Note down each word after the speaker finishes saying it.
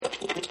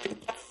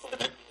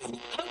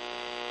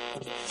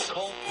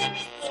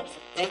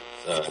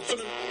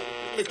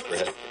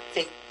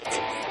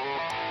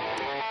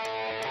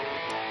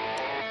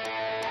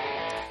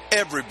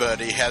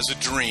Everybody has a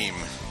dream.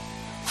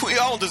 We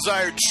all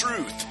desire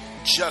truth,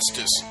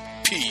 justice,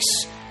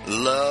 peace,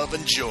 love,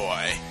 and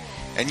joy.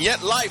 And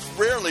yet life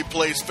rarely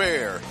plays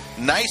fair,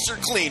 nice or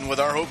clean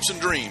with our hopes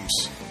and dreams.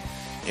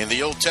 In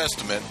the Old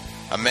Testament,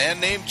 a man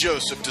named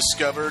Joseph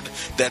discovered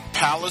that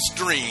palace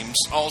dreams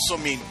also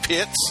mean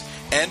pits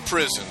and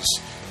prisons,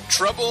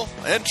 trouble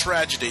and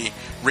tragedy,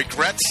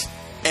 regrets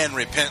and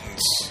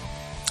repentance.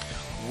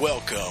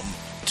 Welcome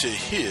to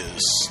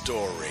his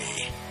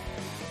story.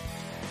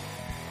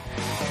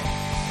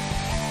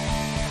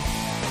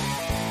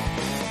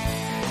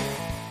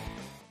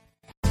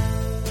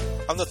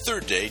 On the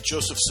third day,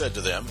 Joseph said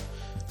to them,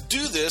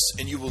 "Do this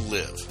and you will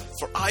live,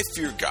 for I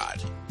fear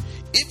God.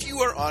 If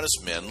you are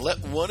honest men, let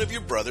one of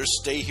your brothers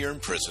stay here in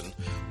prison,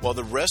 while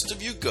the rest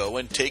of you go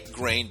and take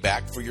grain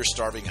back for your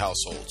starving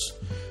households.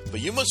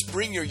 But you must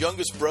bring your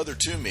youngest brother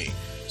to me,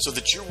 so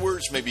that your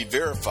words may be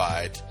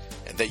verified,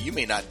 and that you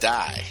may not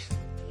die."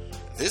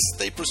 This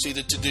they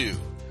proceeded to do.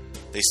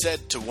 They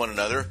said to one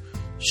another,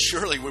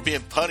 "Surely we're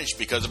being punished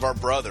because of our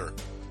brother."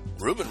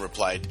 Reuben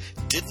replied,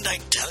 "Didn't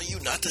I tell you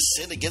not to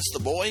sin against the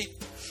boy?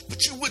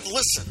 But you wouldn't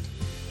listen.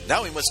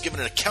 Now he must give an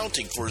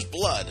accounting for his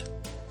blood."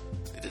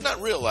 They did not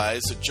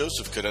realize that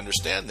Joseph could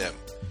understand them,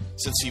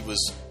 since he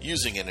was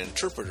using an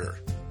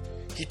interpreter.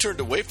 He turned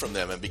away from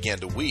them and began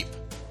to weep,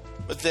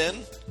 but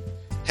then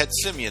had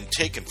Simeon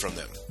taken from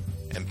them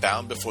and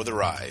bound before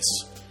their eyes.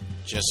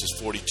 Genesis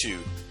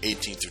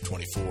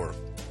 42:18-24.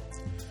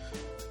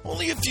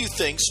 Only a few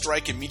things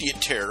strike immediate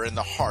terror in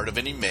the heart of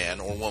any man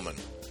or woman.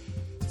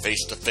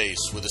 Face to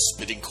face with a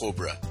spitting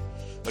cobra,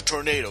 a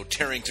tornado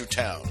tearing through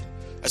town,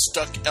 a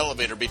stuck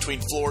elevator between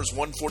floors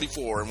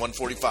 144 and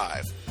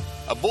 145,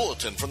 a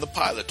bulletin from the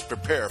pilot to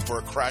prepare for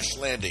a crash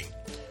landing,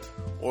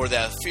 or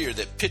that fear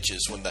that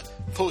pitches when the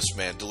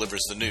postman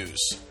delivers the news.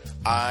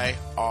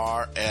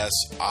 IRS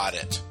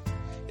audit.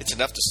 It's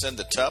enough to send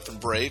the tough and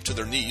brave to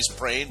their knees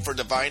praying for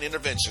divine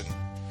intervention.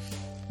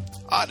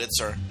 Audits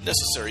are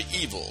necessary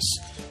evils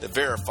that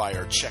verify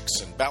our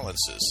checks and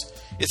balances.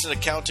 It's an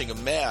accounting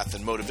of math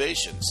and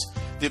motivations,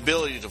 the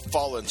ability to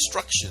follow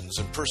instructions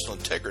and personal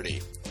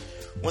integrity.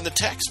 When the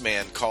tax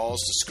man calls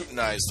to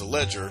scrutinize the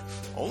ledger,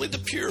 only the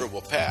pure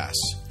will pass.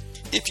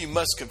 If you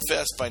must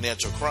confess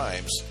financial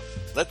crimes,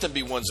 let them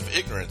be ones of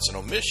ignorance and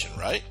omission,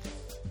 right?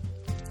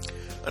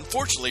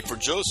 Unfortunately for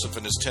Joseph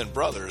and his 10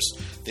 brothers,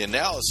 the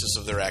analysis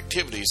of their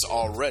activities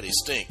already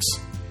stinks.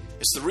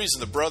 It's the reason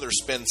the brothers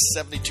spend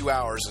 72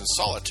 hours in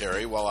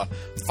solitary while a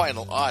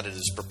final audit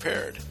is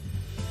prepared.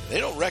 They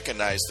don't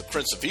recognize the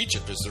Prince of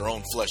Egypt as their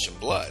own flesh and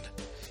blood,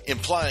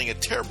 implying a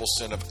terrible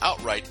sin of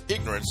outright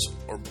ignorance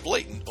or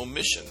blatant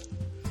omission.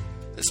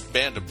 This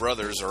band of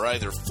brothers are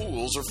either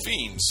fools or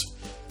fiends.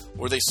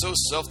 Were they so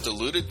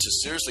self-deluded to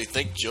seriously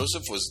think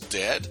Joseph was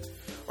dead?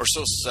 Or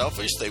so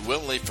selfish they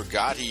willingly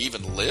forgot he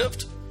even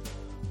lived?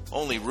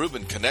 Only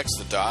Reuben connects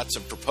the dots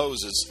and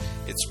proposes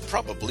it's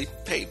probably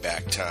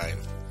payback time.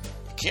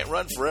 You can't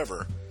run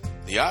forever.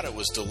 The audit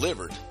was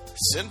delivered.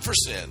 Sin for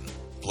sin,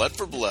 blood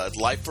for blood,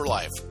 life for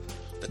life.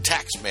 The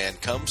tax man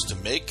comes to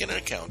make an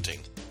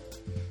accounting.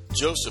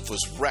 Joseph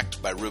was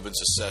wrecked by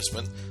Reuben's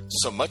assessment,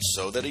 so much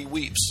so that he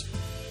weeps,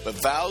 but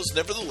vows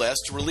nevertheless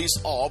to release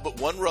all but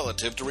one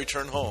relative to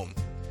return home.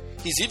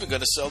 He's even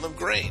going to sell them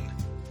grain.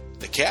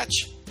 The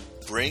catch?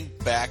 Bring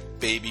back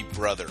baby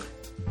brother.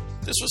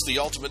 This was the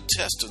ultimate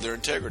test of their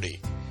integrity,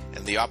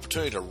 and the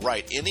opportunity to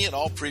right any and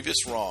all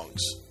previous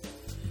wrongs.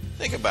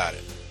 Think about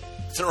it.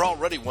 They're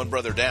already one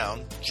brother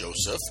down,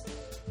 Joseph.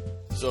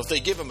 So if they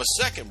give him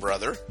a second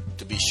brother,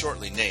 to be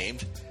shortly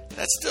named,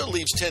 that still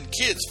leaves 10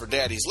 kids for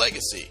Daddy's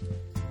legacy.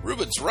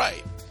 Reuben's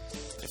right.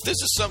 If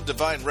this is some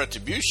divine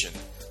retribution,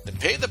 then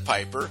pay the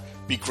piper,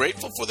 be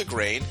grateful for the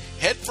grain,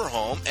 head for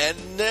home,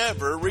 and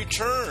never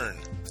return.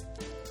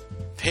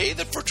 Pay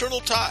the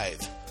fraternal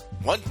tithe,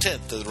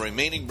 1/10 of the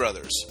remaining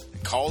brothers,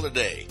 and call it a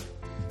day.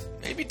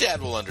 Maybe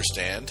Dad will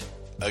understand.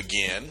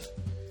 Again.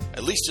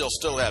 At least he'll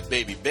still have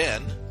baby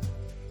Ben.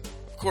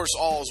 Of course,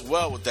 all's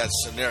well with that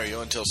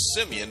scenario until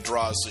Simeon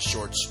draws the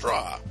short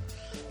straw.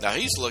 Now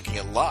he's looking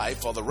at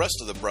life while the rest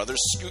of the brothers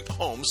scoot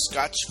home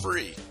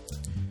scotch-free.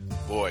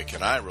 Boy,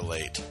 can I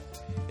relate.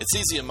 It's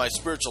easy in my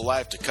spiritual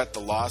life to cut the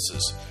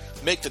losses,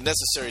 make the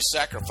necessary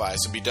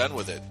sacrifice, and be done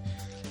with it.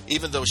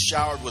 Even though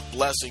showered with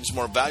blessings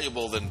more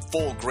valuable than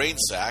full grain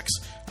sacks,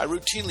 I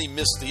routinely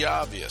miss the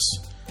obvious.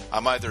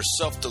 I'm either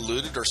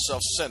self-deluded or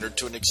self-centered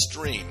to an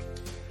extreme.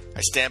 I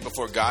stand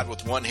before God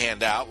with one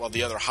hand out while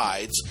the other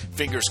hides,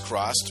 fingers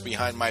crossed,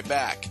 behind my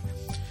back.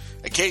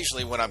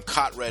 Occasionally, when I'm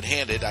caught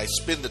red-handed, I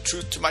spin the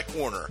truth to my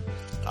corner,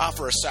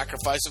 offer a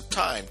sacrifice of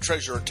time,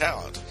 treasure, or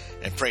talent,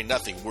 and pray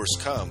nothing worse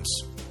comes.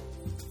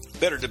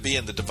 Better to be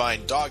in the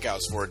divine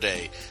doghouse for a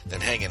day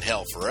than hang in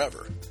hell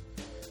forever.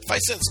 If I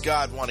sense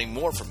God wanting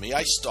more from me,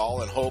 I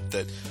stall and hope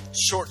that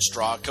short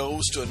straw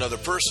goes to another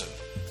person.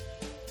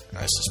 And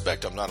I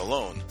suspect I'm not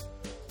alone.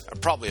 I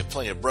probably have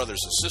plenty of brothers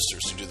and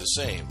sisters who do the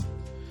same.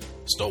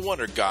 It's no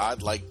wonder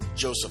God, like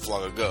Joseph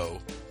long ago,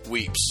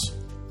 weeps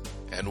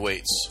and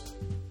waits.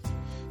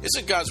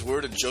 Isn't God's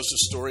word in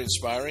Joseph's story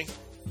inspiring?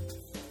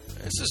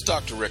 This is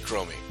Dr. Rick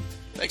Cromie.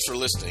 Thanks for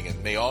listening,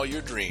 and may all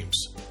your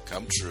dreams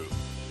come true.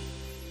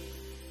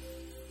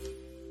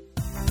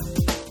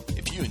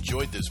 If you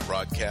enjoyed this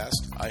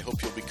broadcast, I hope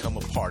you'll become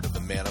a part of the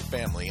Manna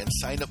family and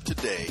sign up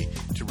today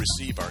to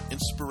receive our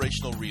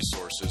inspirational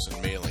resources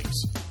and mailings.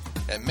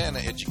 At Manna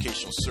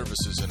Educational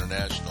Services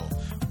International,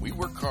 we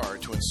work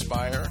hard to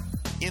inspire,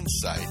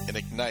 insight, and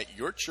ignite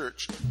your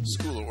church,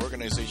 school, or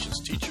organization's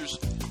teachers,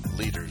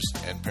 leaders,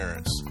 and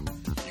parents.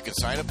 You can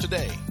sign up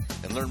today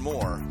and learn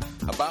more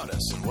about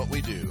us and what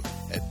we do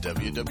at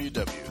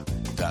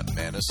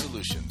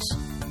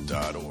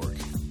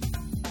www.mannasolutions.org.